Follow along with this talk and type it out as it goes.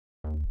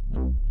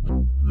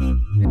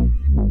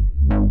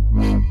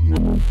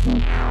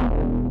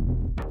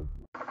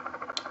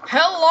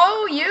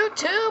Hello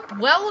YouTube,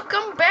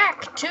 welcome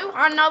back to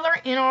another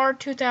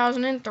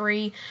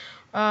Nr2003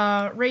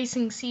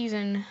 racing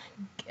season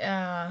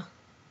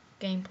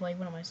gameplay.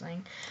 What am I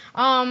saying?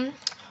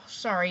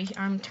 Sorry,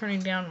 I'm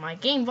turning down my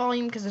game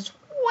volume because it's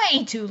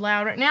way too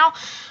loud right now.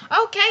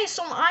 Okay,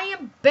 so I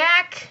am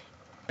back.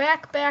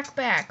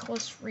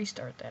 Let's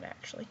restart that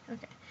actually.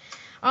 Okay.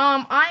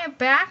 I am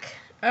back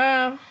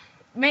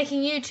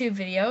making YouTube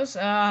videos.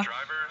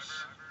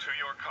 Drivers, to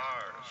your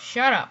cars.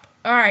 Shut up.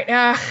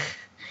 Alright,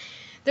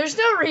 there's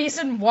no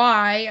reason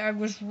why I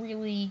was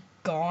really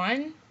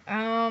gone.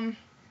 Yeah,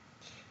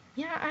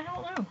 I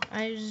don't know.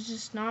 I was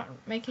just not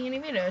making any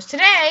videos.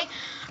 Today,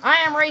 I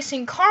am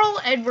racing Carl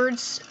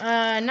Edwards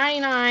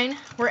 99.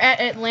 We're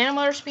at Atlanta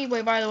Motor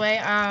Speedway, by the way.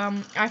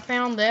 I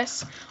found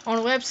this on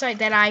a website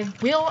that I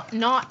will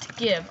not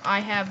give. I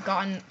have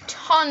gotten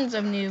tons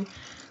of new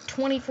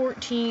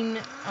 2014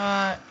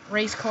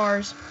 race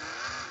cars.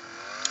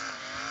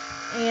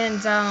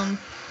 And, God,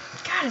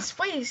 it's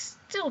way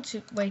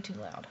too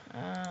loud.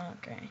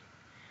 Okay.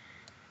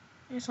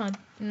 It's on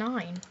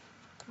 9.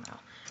 Wow.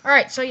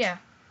 Alright, so yeah.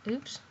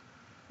 Oops.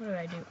 What did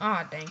I do?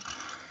 Ah, dang.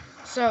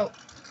 So,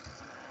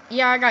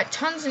 yeah, I got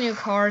tons of new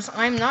cars.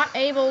 I'm not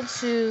able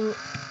to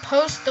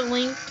post the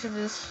link to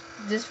this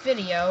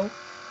video.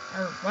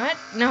 Or what?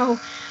 No,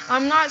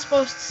 I'm not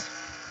supposed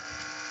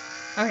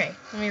to. Okay,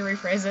 let me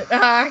rephrase it.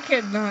 I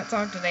could not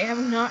talk today. I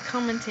have not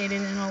commentated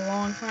in a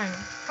long time.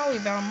 Probably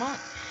about a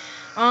month.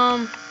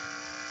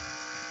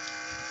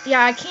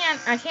 Yeah, I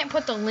can't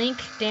put the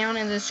link down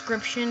in the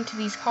description to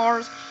these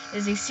cars.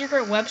 It's a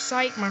secret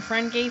website my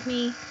friend gave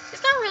me.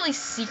 It's not really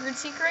secret,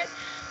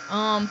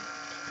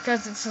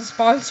 because it's a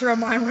sponsor of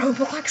my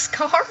Roblox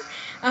car,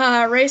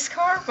 race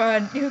car,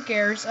 but who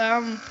cares?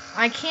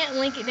 I can't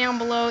link it down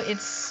below.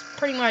 It's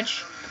pretty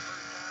much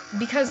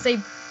because they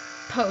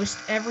post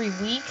every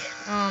week,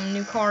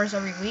 new cars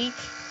every week,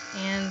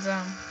 and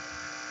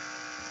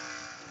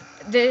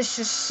it's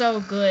just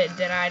so good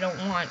that I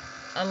don't want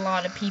a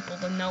lot of people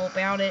to know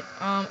about it.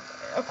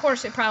 Of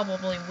course, it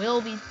probably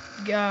will be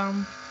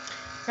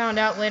found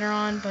out later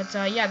on, but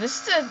yeah,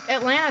 this is the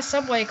Atlanta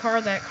subway car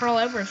that Carl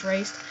Edwards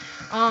raced,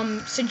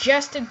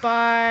 suggested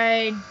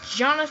by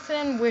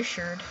Jonathan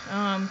Wishard.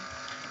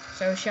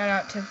 So shout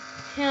out to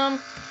him.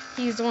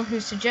 He's the one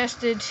who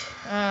suggested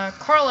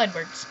Carl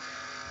Edwards.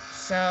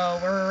 So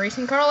we're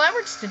racing Carl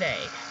Edwards today.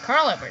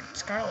 Carl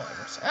Edwards.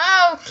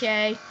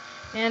 Okay,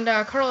 and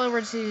Carl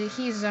Edwards,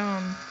 he's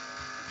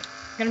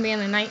gonna be in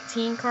the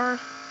 19 car.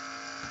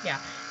 Yeah,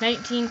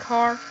 19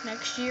 car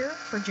next year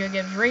for Joe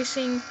Gibbs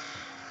Racing.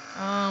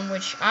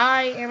 Which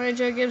I am a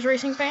Joe Gibbs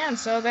Racing fan,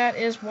 so that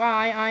is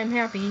why I'm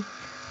happy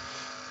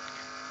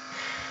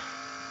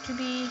to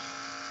be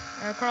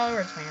a Carl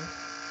Edwards fan.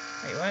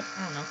 Wait, what?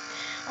 I don't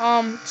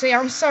know. So yeah,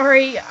 I'm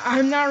sorry,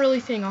 I'm not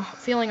really feeling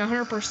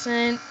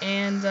 100%,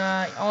 and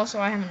also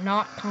I have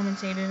not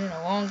commentated in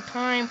a long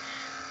time,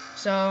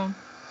 so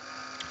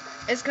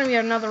it's gonna be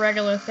another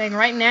regular thing.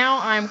 Right now,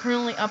 I'm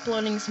currently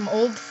uploading some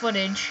old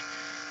footage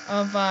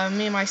of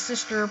me and my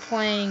sister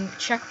playing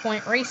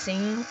Checkpoint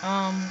Racing,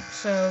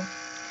 so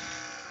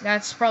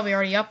that's probably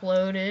already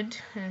uploaded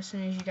as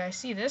soon as you guys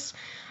see this.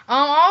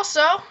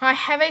 Also, I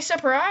have a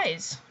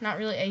surprise. Not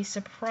really a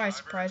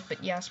surprise,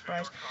 but yeah,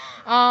 surprise.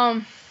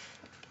 I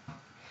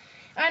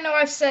know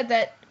I've said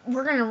that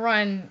we're gonna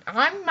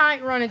I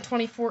might run a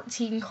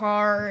 2014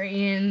 car,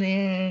 and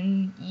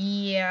then,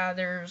 yeah,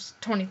 there's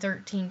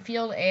 2013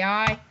 Field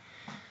AI.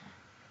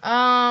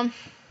 I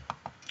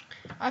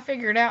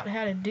figured out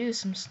how to do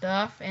some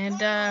stuff,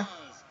 and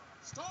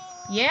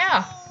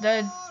yeah,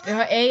 the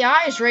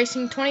AI is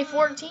racing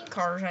 2014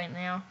 cars right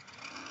now,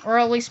 or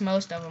at least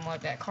most of them.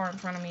 Like that car in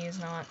front of me is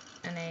not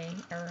an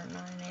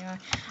AI,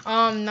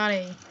 not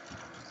a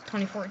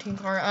 2014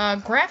 car.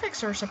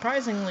 Graphics are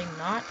surprisingly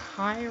not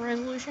high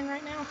resolution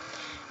right now.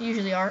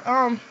 Usually are.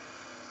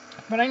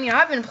 But I mean,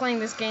 I've been playing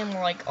this game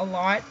like a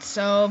lot,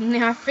 so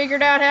I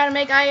figured out how to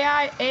make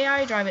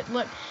AI drive it.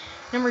 Look,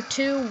 number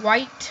 2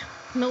 white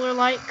Miller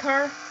Lite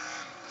car.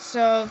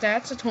 So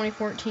that's a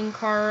 2014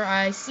 car.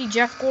 I see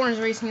Jeff Gordon's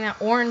racing that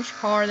orange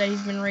car that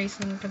he's been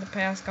racing for the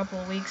past couple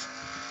of weeks.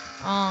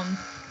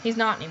 He's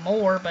not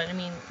anymore, but I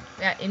mean,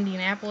 at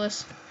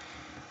Indianapolis.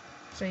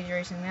 So he's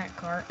racing that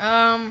car.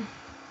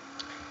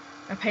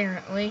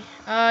 Apparently.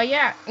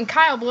 Yeah, and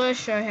Kyle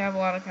Busch, I have a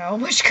lot of Kyle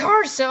Busch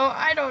cars, so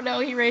I don't know,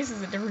 he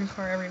races a different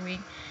car every week.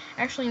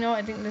 Actually, no,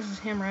 I think this is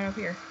him right up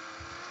here.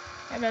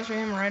 Yeah, that's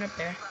him right up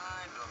there.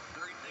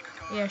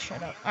 Yeah,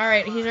 shut up.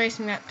 Alright, he's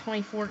racing that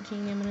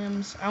 2014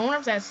 M&M's. I wonder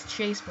if that's the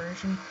Chase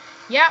version.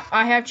 Yeah,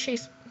 I have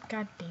Chase.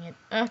 God dang it.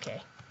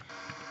 Okay.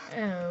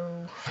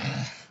 Oh.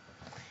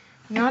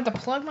 Now I have to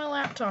plug my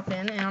laptop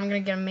in, and I'm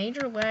going to get a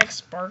major lag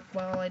spark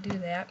while I do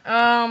that.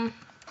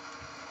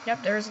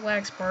 Yep, there's a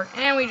lag spark.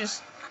 And we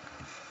just...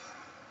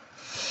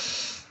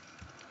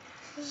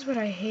 This is what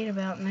I hate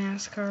about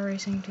NASCAR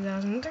Racing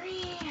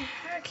 2003.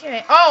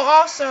 Okay. Oh,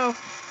 also,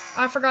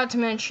 I forgot to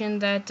mention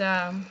that,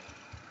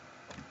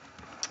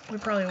 we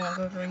probably won't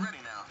go green.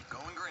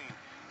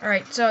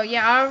 Alright, so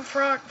yeah, I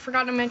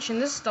forgot to mention,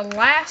 this is the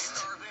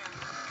last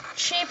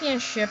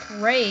championship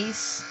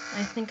race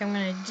I think I'm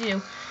going to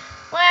do.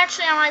 Well,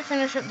 actually, I might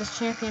finish up this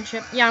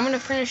championship. Yeah, I'm going to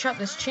finish up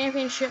this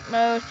championship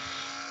mode.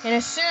 And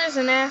as soon as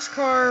the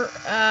NASCAR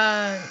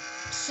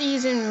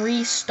season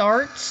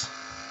restarts,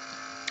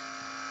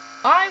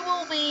 I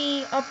will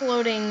be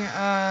uploading,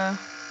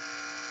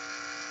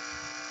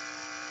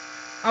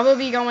 I will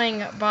be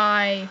going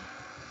by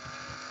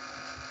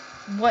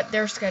what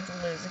their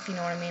schedule is, if you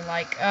know what I mean.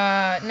 Like,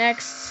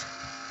 next,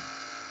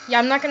 yeah,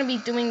 I'm not going to be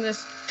doing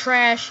this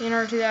trash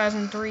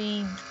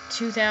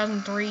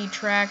Nr2003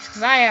 tracks,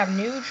 because I have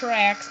new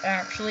tracks,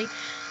 actually.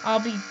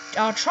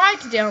 I'll try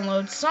to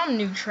download some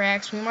new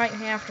tracks. We might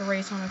have to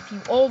race on a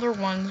few older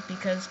ones,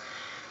 because,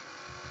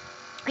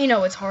 you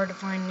know, it's hard to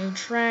find new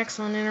tracks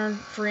on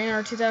for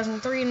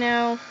Nr2003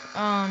 now.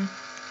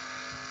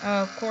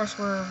 Of course,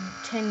 we're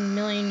 10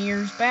 million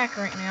years back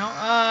right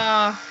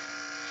now.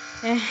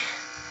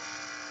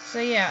 So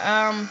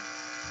yeah,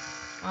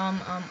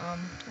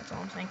 that's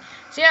all I'm saying.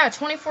 So yeah,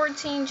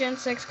 2014 Gen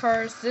 6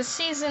 cars. This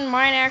season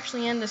might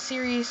actually end. The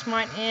series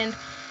might end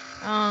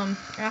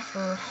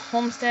after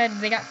Homestead.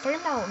 They got 3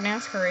 more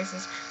NASCAR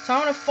races. So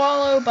I'm going to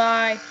follow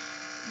by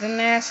the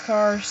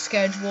NASCAR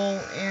schedule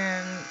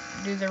and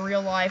do the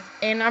real life.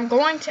 And I'm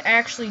going to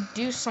actually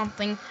do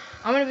something.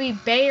 I'm going to be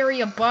Bay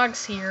Area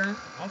Bugs here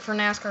for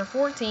NASCAR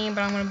 14,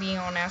 but I'm going to be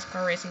on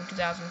NASCAR Racing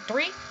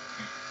 2003.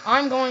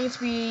 I'm going to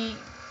be,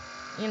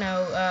 you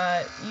know,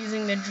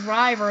 using the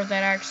driver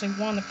that actually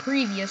won the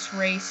previous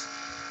race.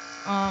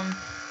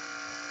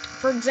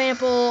 For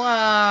example,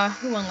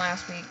 who won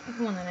last week?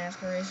 Who won the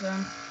NASCAR race?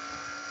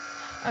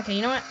 Okay,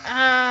 you know what?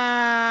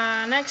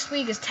 Next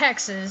week is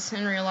Texas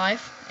in real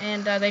life,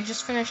 and they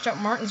just finished up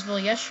Martinsville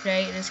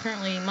yesterday. It is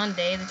currently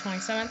Monday, the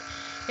 27th.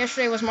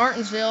 Yesterday was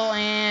Martinsville,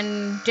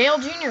 and Dale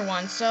Jr.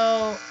 won,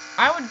 so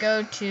I would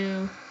go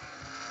to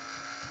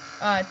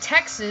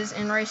Texas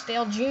and race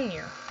Dale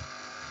Jr.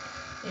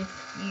 if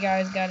you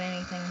guys got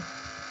anything,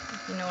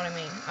 if you know what I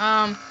mean.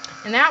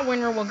 And that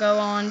winner will go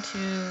on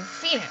to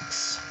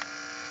Phoenix.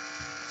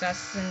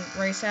 That's the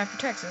race after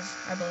Texas,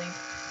 I believe.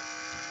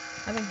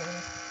 I think it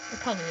is. It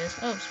probably is.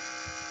 Oops.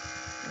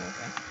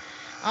 Okay.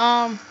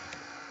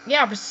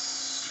 Yeah, but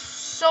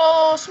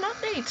so some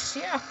updates,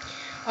 yeah.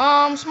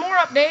 Some more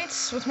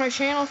updates with my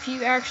channel. If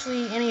you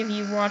actually, any of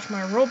you watch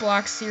my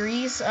Roblox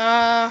series,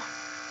 I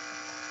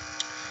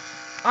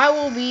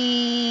will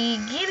be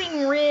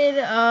getting rid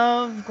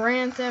of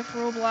Grand Theft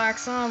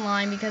Roblox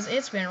Online because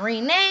it's been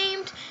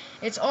renamed.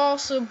 It's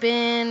also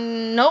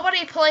been,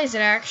 nobody plays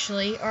it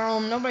actually.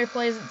 Nobody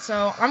plays it,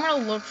 so I'm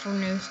gonna look for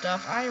new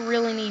stuff. I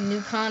really need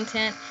new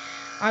content.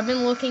 I've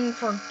been looking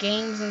for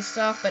games and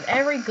stuff, but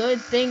every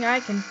good thing I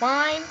can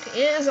find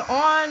is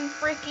on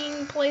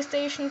freaking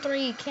PlayStation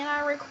 3. Can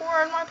I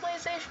record my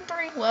PlayStation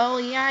 3? Well,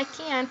 yeah, I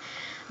can,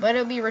 but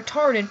it'll be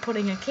retarded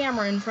putting a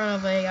camera in front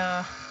of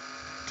a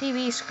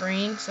TV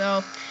screen,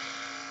 so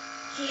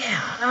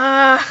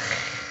yeah,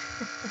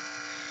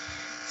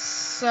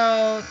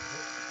 so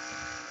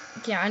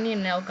yeah, I need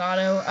an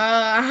Elgato.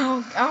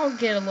 I'll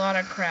get a lot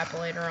of crap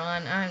later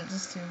on. I'm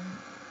just too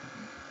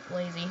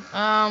lazy.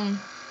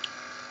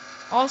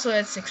 Also,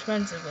 it's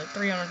expensive, like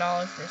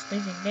 $300 for a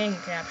stinking game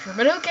capture,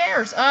 but who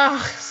cares?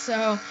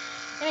 So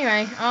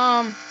anyway,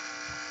 I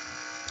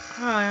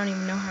don't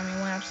even know how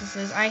many laps this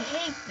is. I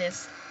hate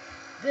this.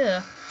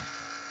 Ugh.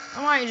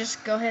 I might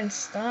just go ahead and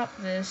stop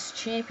this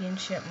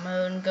championship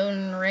mode and go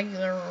in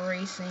regular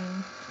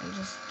racing and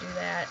just do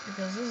that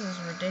because this is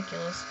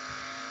ridiculous.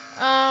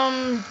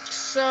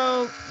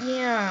 So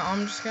yeah,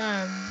 I'm just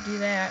gonna do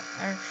that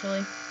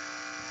actually.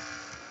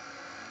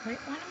 Wait,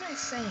 what am I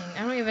saying?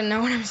 I don't even know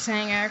what I'm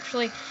saying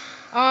actually.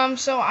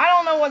 So I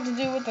don't know what to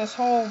do with this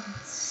whole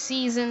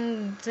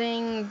season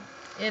thing.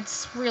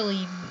 It's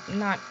really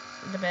not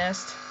the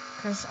best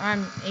because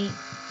I'm 8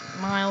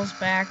 miles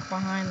back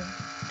behind the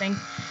thing.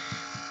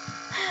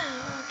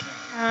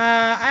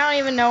 I don't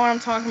even know what I'm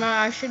talking about.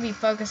 I should be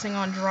focusing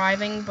on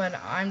driving, but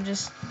I'm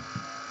just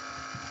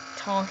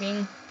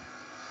talking.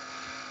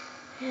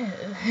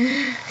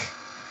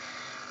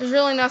 There's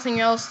really nothing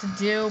else to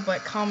do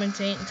but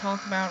commentate and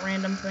talk about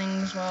random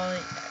things while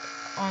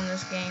on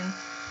this game.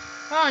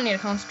 Oh, I need to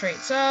concentrate.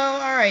 So,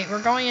 alright,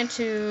 we're going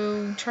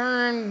into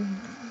turn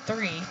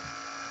 3,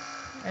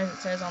 as it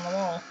says on the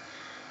wall.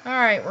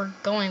 Alright, we're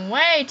going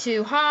way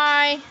too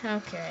high.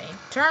 Okay,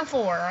 turn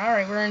 4.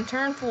 Alright, we're in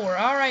turn 4.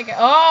 Alright,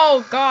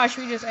 oh gosh,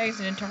 we just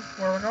exited turn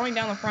 4. We're going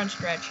down the front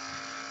stretch.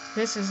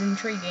 This is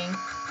intriguing.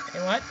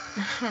 Hey, what?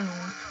 I don't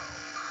know.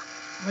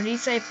 What did he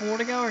say, 4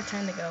 to go or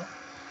 10 to go?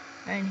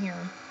 I didn't hear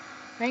him.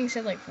 I think he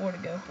said like 4 to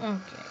go. Okay, well,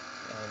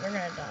 we're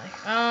gonna die.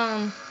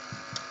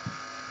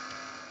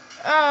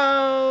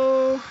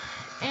 Oh,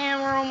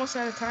 and we're almost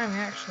out of time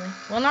actually.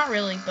 Well, not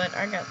really, but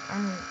this is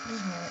only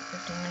like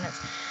 15 minutes.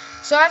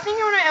 So I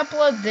think I'm gonna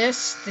upload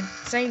this the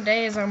same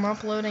day as I'm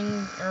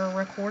uploading or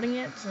recording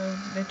it, so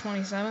the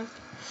 27th.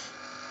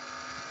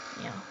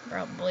 Yeah,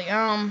 probably.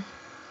 I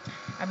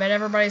bet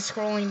everybody's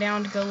scrolling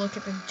down to go look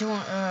at the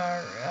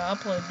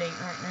upload date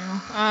right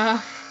now.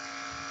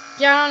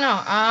 Yeah, I don't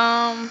know.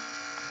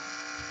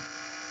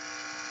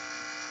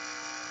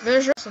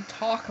 there's just to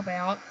talk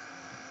about.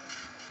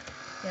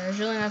 Yeah, there's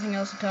really nothing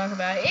else to talk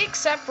about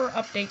except for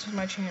updates with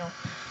my channel.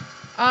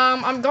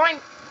 I'm going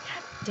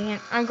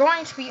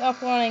to be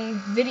uploading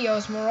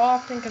videos more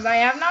often because I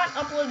have not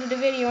uploaded a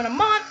video in a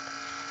month.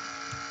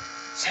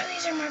 So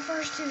these are my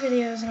first 2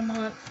 videos in a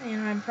month,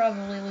 and I'm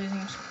probably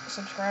losing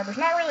subscribers.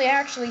 Not really,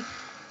 actually.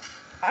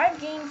 I've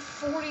gained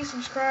 40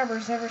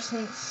 subscribers ever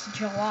since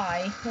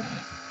July.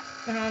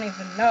 I don't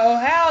even know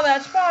how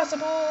that's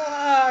possible.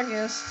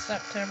 August,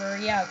 September,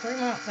 yeah, 3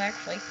 months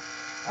actually.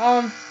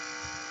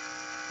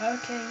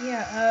 Okay,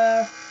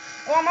 yeah,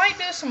 well, I might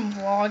do some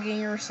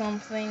vlogging or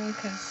something,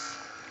 cause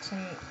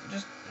some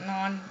just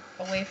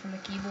away from the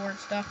keyboard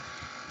stuff.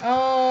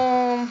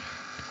 I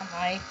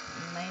might,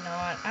 may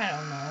not, I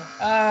don't know.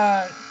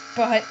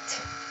 But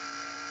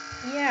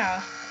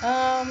yeah.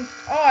 I'm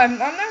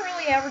not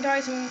really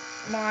advertising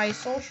my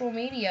social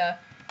media.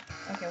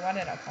 Okay, why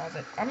did I pause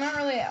it? I'm not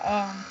really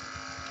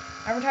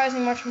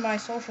advertising much of my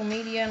social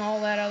media and all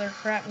that other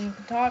crap you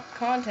can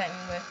contact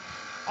me with.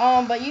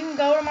 But you can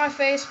go to my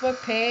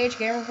Facebook page,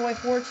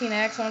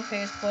 GamerBoy14X on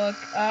Facebook.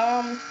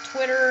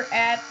 Twitter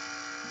at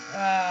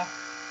I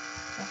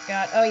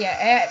forgot. Oh yeah,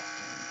 at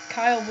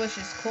Kyle Bush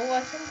is cool. I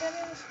think that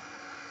is.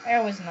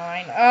 That was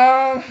 9.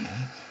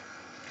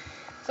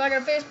 So I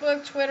got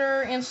Facebook,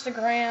 Twitter,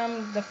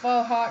 Instagram, the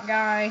faux hot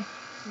guy.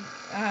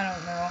 I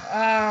don't know.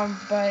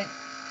 But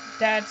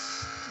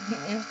that's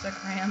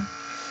Instagram.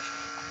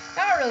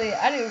 Not really.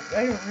 I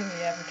don't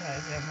really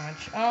advertise that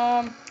much.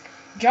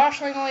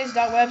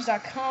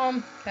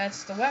 JoshLingoys.webs.com.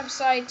 That's the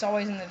website. It's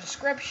always in the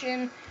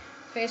description.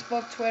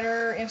 Facebook,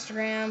 Twitter,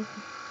 Instagram,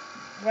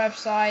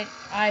 website.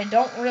 I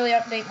don't really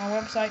update my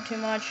website too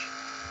much,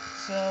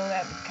 so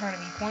that would kind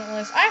of be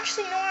pointless.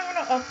 Actually, you know what? I'm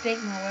gonna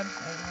update my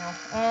website now.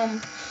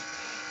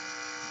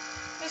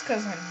 Just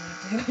because I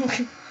need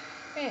to.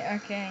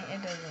 Okay,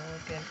 it doesn't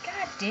look good.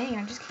 God dang,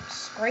 I just keep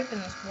scraping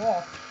this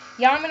wall.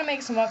 Yeah, I'm gonna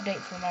make some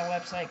updates for my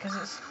website, because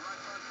it's...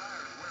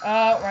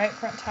 right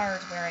front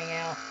tire's wearing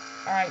out.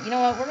 Alright, you know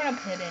what? We're gonna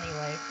pit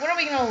anyway. What are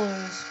we gonna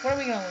lose? What are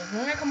we gonna lose?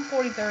 We're gonna come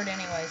 43rd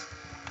anyways.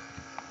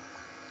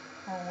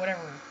 Or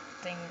whatever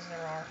things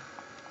there are.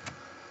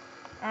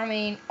 I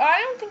mean, I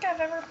don't think I've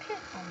ever pit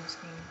on this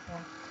game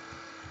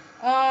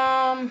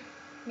before.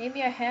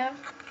 Maybe I have?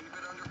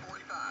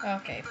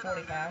 Okay,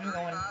 45. I'm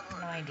going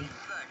 90.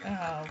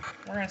 Oh,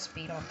 we're gonna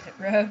speed on pit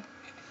road.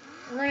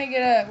 We're gonna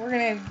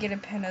get a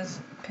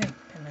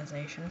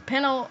penalization,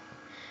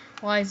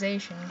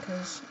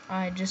 because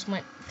I just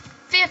went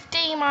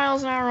 50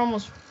 miles an hour,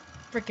 almost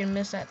freaking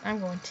missed that. I'm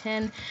going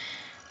 10.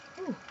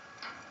 Ooh.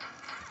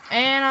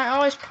 And I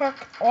always park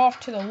off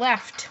to the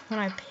left when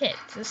I pit.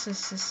 This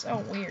is just so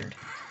weird.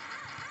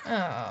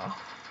 Oh,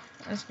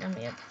 that's gonna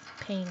be a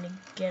pain to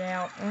get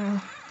out.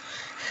 Oh.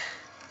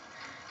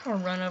 I'll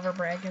run over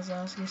Brad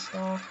Keselowski's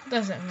stall.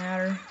 Doesn't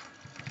matter.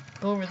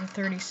 Go over the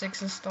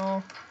 36's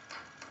stall.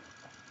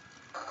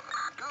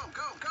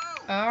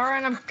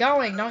 Alright, I'm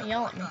going. Don't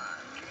yell at me.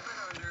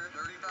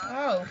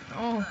 Oh,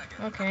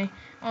 okay.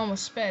 I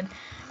almost sped.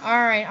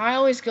 Alright, I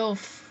always go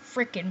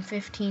freaking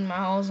 15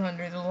 miles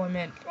under the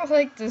limit.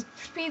 Like, the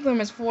speed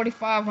limit's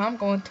 45, I'm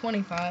going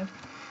 25.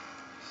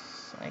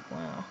 It's like,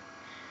 wow.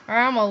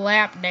 Alright, I'm a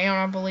lap down,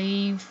 I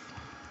believe.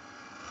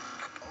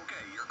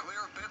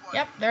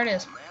 Yep, there it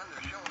is.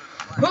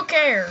 Who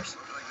cares?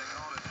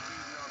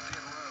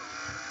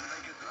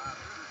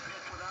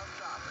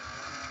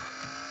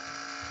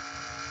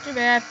 Too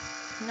bad.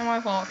 Not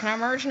my fault. Can I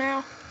merge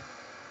now?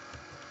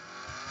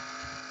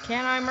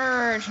 Can I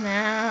merge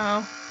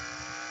now?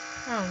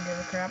 I don't give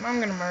a crap. I'm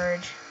gonna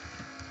merge.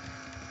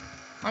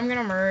 I'm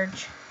gonna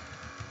merge.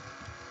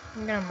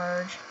 I'm gonna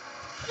merge.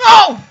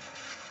 No!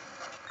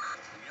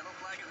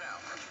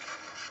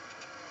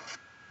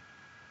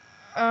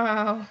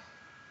 Oh.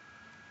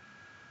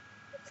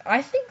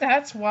 I think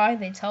that's why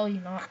they tell you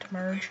not to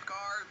merge.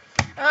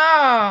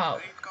 Oh.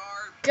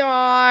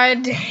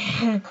 God.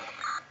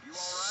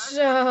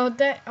 So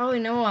that, oh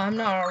no, I'm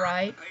not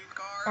alright.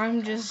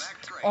 I'm just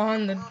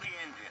on the,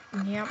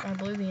 yep, I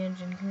blew the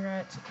engine,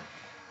 congrats.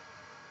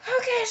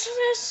 Okay, so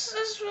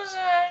this was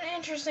an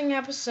interesting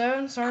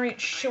episode. Sorry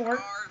it's short,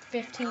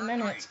 15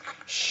 minutes.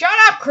 Shut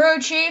up, crew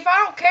chief,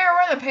 I don't care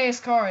where the pace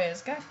car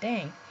is, god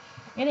dang.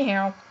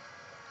 Anyhow,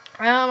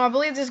 I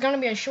believe this is going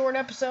to be a short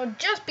episode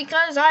just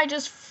because I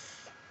just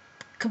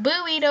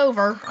kabooied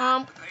over.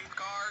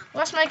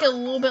 Let's make it a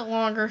little bit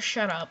longer,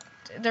 shut up.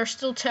 They're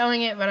still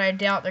towing it, but I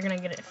doubt they're going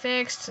to get it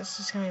fixed. This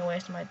is going to be a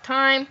waste of my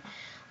time.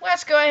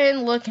 Let's go ahead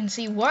and look and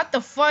see what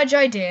the fudge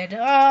I did.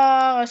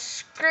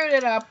 Screwed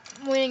it up.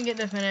 We didn't get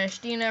to finish.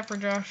 DNF for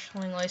Josh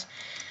Lingley's.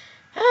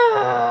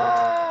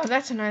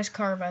 That's a nice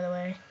car, by the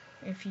way,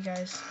 if you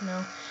guys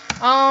know.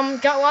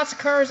 Got lots of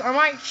cars. I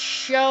might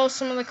show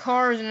some of the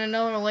cars in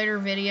another later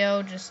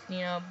video. Just, you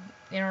know,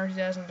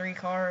 Nr2003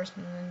 cars.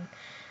 And then,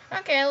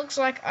 okay, it looks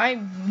like I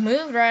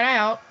moved right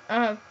out.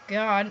 Oh,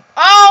 God.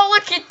 Oh,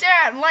 look at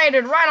that!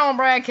 Landed right on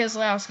Brad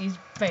Keselowski's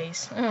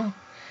face. Oh.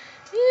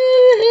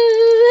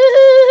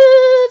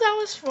 That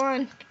was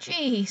fun.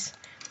 Jeez.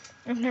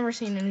 I've never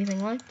seen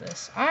anything like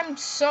this. I'm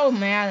so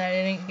mad that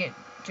I didn't get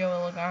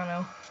Joey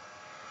Logano.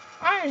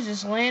 I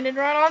just landed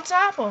right on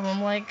top of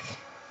him, like,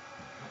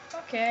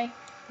 okay.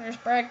 There's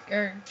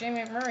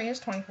Jamie McMurray, his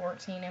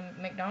 2014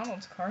 in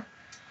McDonald's car.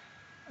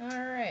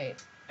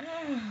 Alright.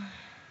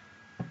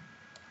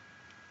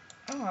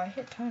 Oh, I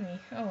hit Tony.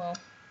 Oh well.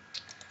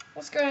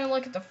 Let's go ahead and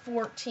look at the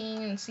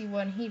 14 and see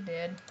what he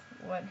did.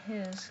 What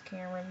his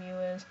camera view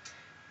is.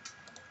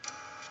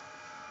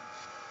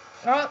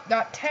 Oh,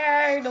 got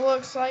tagged. It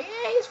looks like,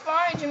 yeah, he's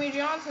fine. Jimmy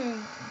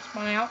Johnson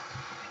spun out.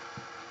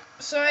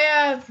 So,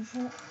 yeah,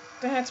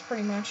 that's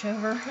pretty much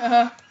over.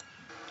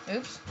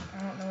 Oops.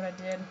 I don't know what I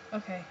did.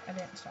 Okay, I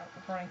didn't stop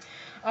recording.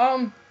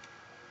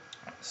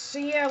 So,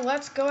 yeah,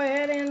 let's go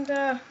ahead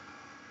and,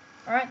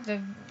 alright,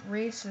 the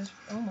race is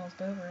almost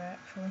over,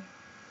 actually.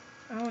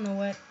 I don't know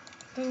what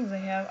things they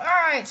have.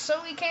 Alright,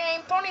 so we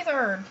came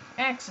 23rd.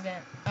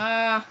 Accident.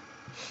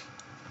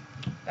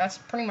 That's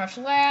pretty much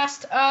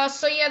last.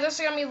 So yeah, this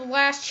is gonna be the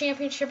last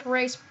championship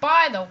race.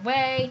 By the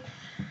way,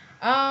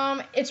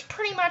 it's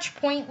pretty much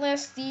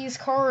pointless. These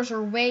cars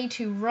are way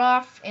too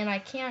rough, and I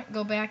can't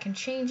go back and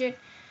change it.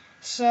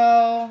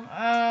 So,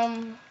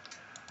 I'm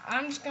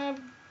just gonna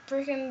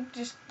freaking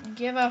just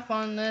give up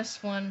on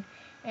this one.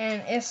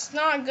 And it's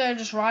not good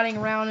just riding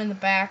around in the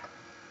back.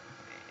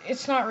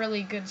 It's not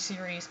really a good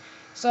series.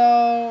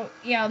 So,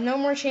 yeah, no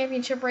more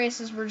championship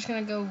races. We're just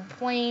going to go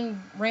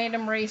plain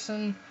random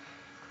racing,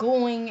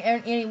 going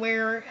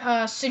anywhere.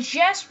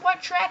 Suggest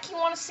what track you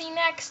want to see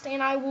next,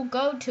 and I will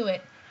go to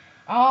it.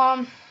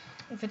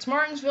 If it's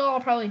Martinsville,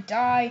 I'll probably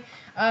die,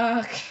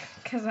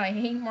 because I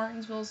hate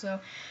Martinsville,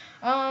 so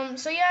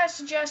yeah,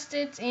 suggest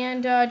it,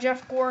 and,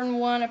 Jeff Gordon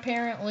won,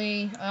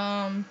 apparently.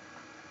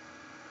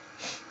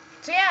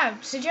 So yeah,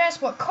 suggest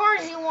what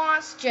cars you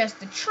want, suggest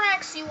the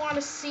tracks you want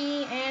to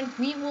see, and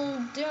we will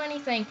do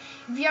anything.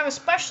 If you have a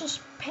special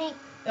paint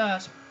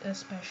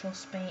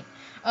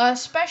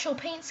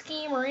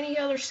scheme or any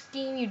other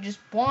scheme you just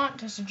want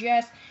to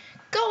suggest,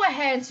 go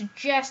ahead and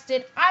suggest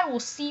it. I will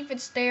see if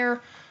it's there.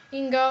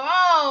 You can go,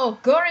 oh,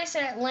 Go Race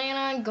at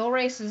Atlanta, Go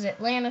Race's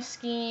Atlanta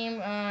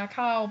scheme,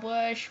 Kyle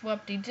Busch,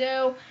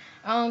 whoop-de-doo.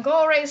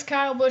 Go Race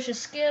Kyle Busch's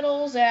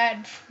Skittles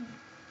at,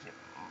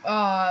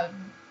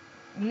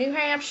 New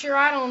Hampshire,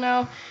 I don't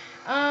know.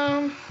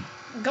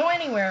 Go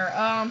anywhere.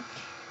 Oh,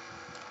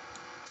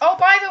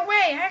 by the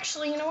way,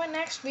 actually, you know what?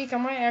 Next week I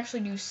might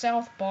actually do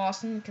South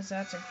Boston, because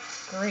that's a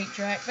great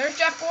track. There's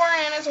Jeff Gordon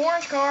and his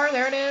orange car.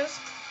 There it is.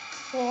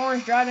 Little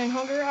orange driving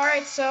hooker.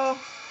 Alright, so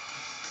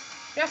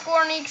Jeff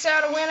Gordon ekes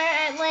out a win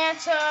at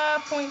Atlanta.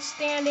 Point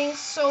standings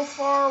so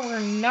far, we're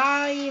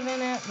not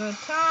even at the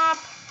top.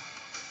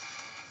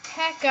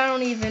 Heck, I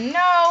don't even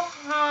know.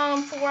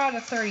 4 out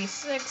of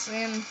 36,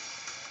 and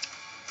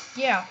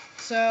yeah,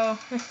 so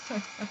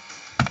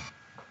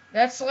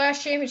that's the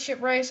last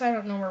championship race. I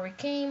don't know where we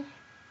came.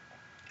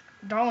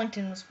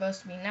 Darlington was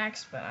supposed to be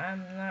next, but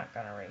I'm not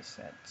going to race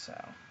it, so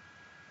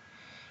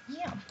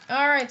yeah.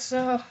 Alright,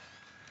 so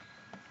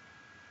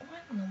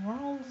what in the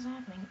world is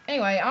happening?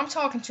 Anyway, I'm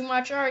talking too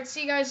much. Alright,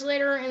 see you guys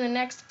later in the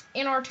next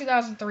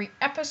Nr2003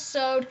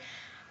 episode.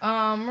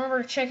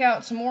 Remember to check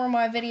out some more of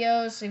my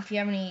videos. If you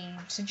have any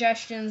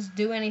suggestions,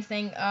 do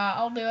anything,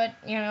 I'll do it.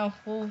 You know,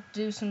 we'll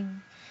do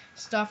some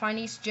stuff. I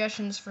need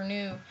suggestions for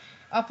new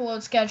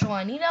upload schedule.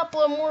 I need to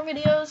upload more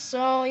videos,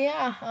 so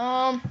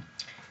yeah.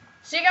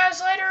 See you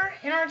guys later.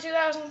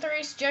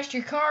 Nr2003, suggest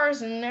your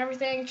cars and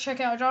everything. Check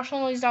out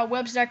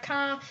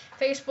joshlumleys.webs.com,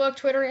 Facebook,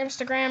 Twitter,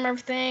 Instagram,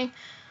 everything.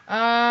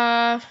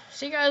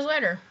 See you guys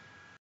later.